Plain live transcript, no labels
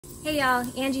Hey y'all,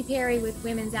 Angie Perry with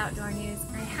Women's Outdoor News.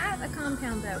 I have a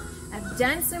compound bow. I've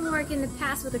done some work in the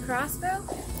past with a crossbow,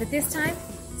 but this time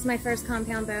it's my first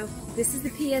compound bow. This is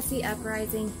the PSE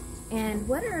Uprising, and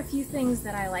what are a few things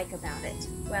that I like about it?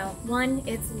 Well, one,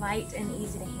 it's light and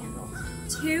easy to handle.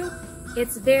 Two,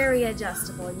 it's very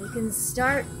adjustable, and you can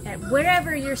start at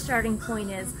wherever your starting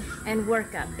point is and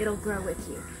work up. It'll grow with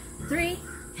you. Three,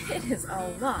 it is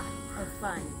a lot of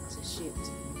fun to shoot.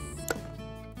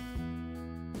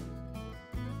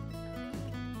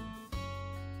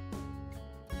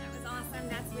 Awesome.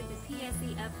 That's with the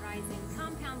PSE Uprising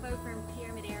Compound Bow from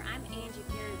Pyramyd Air. I'm Angie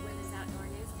Perry with Women's Outdoor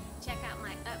News. Check out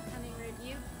my upcoming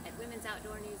review at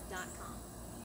womensoutdoornews.com.